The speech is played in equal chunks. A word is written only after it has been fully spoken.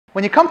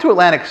When you come to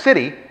Atlantic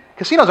City,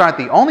 casinos aren't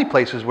the only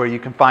places where you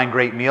can find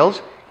great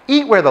meals.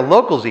 Eat where the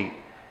locals eat.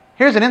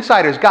 Here's an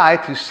insider's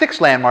guide to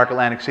 6 landmark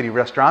Atlantic City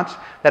restaurants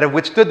that have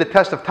withstood the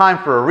test of time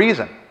for a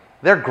reason.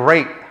 They're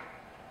great.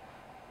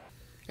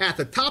 At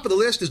the top of the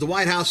list is the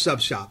White House Sub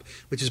Shop,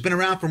 which has been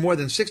around for more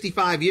than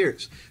 65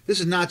 years.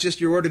 This is not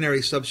just your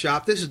ordinary sub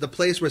shop. This is the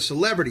place where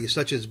celebrities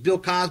such as Bill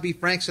Cosby,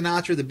 Frank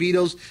Sinatra, the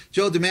Beatles,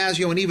 Joe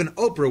DiMaggio, and even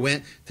Oprah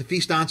went to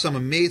feast on some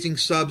amazing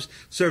subs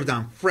served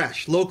on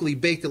fresh, locally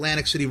baked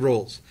Atlantic City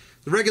rolls.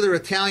 The regular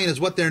Italian is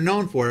what they're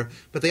known for,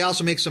 but they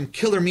also make some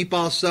killer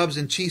meatball subs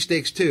and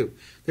cheesesteaks too.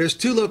 There's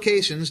 2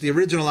 locations, the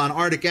original on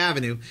Arctic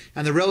Avenue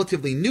and the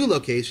relatively new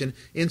location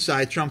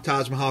inside Trump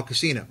Taj Mahal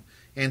Casino.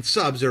 And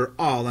subs are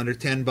all under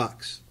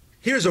 $10.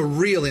 Here's a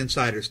real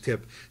insider's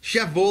tip.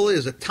 Chef Vola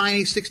is a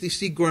tiny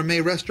 60-seat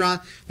gourmet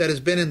restaurant that has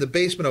been in the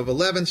basement of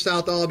 11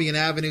 South Albion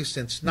Avenue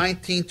since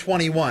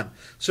 1921,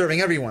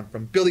 serving everyone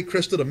from Billy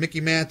Crystal to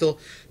Mickey Mantle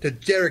to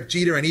Derek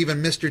Jeter and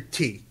even Mr.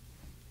 T.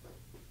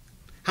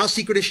 How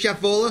secret is Chef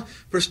Vola?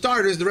 For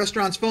starters, the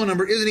restaurant's phone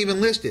number isn't even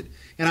listed.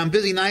 And on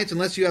busy nights,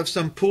 unless you have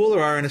some pool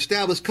or are an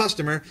established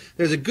customer,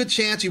 there's a good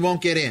chance you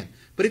won't get in.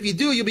 But if you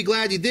do, you'll be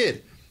glad you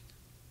did.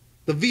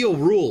 The veal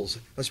rules,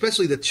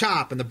 especially the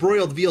chop and the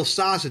broiled veal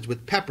sausage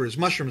with peppers,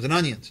 mushrooms, and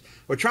onions.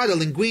 Or try the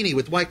linguine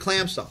with white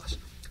clam sauce.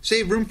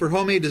 Save room for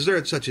homemade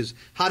desserts such as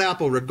hot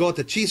apple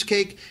ricotta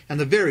cheesecake and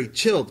the very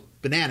chilled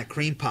banana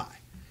cream pie.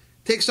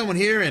 Take someone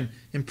here and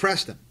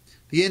impress them.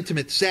 The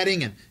intimate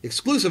setting and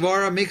exclusive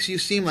aura makes you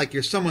seem like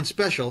you're someone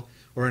special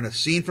or in a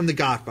scene from The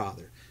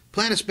Godfather.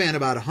 Plan to spend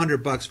about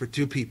 $100 for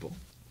 2 people.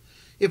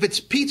 If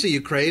it's pizza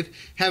you crave,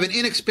 have an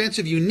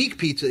inexpensive, unique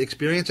pizza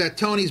experience at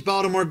Tony's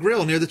Baltimore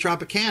Grill near the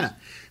Tropicana.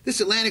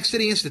 This Atlantic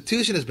City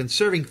institution has been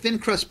serving thin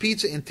crust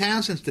pizza in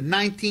town since the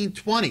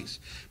 1920s,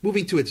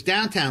 moving to its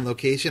downtown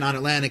location on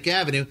Atlantic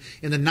Avenue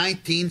in the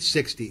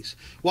 1960s.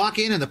 Walk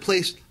in and the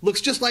place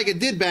looks just like it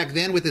did back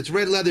then with its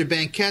red leather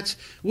banquettes,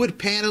 wood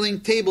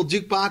paneling, table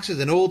jukeboxes,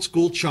 and old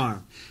school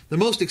charm. The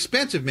most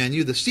expensive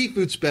menu, the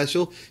seafood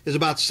special, is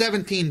about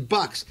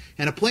 $17,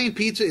 and a plain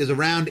pizza is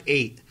around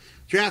 $8.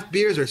 Draft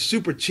beers are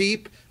super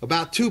cheap,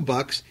 about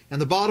 $2, and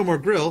the Baltimore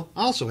Grill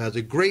also has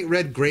a great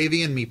red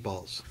gravy and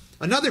meatballs.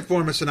 Another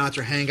former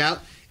Sinatra hangout,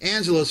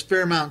 Angelo's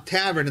Fairmount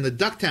Tavern in the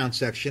Ducktown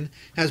section,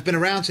 has been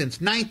around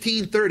since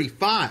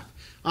 1935,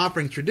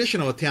 offering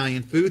traditional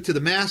Italian food to the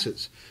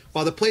masses.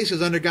 While the place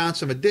has undergone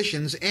some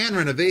additions and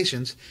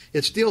renovations,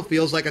 it still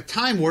feels like a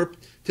time warp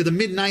to the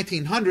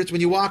mid-1900s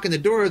when you walk in the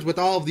doors with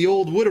all of the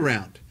old wood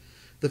around.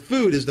 The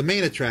food is the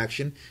main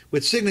attraction,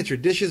 with signature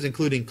dishes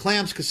including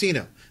clams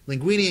casino,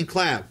 linguine and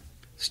crab,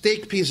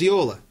 steak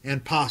pizziola,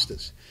 and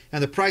pastas.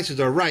 And the prices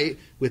are right,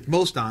 with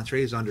most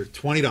entrees under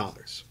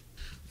 $20.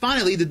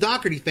 Finally, the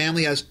Doherty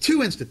family has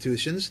 2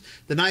 institutions,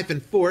 the Knife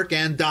and Fork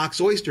and Doc's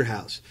Oyster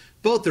House.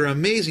 Both are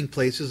amazing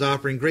places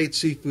offering great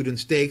seafood and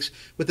steaks,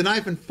 with the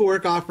Knife and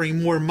Fork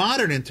offering more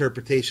modern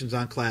interpretations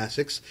on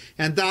classics,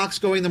 and Doc's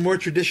going the more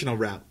traditional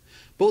route.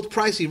 Both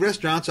pricey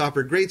restaurants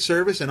offer great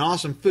service and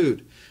awesome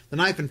food. The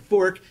Knife and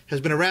Fork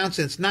has been around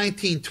since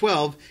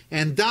 1912,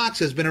 and Doc's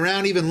has been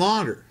around even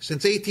longer,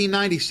 since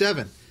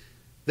 1897.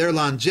 Their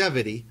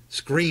longevity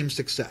screams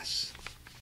success.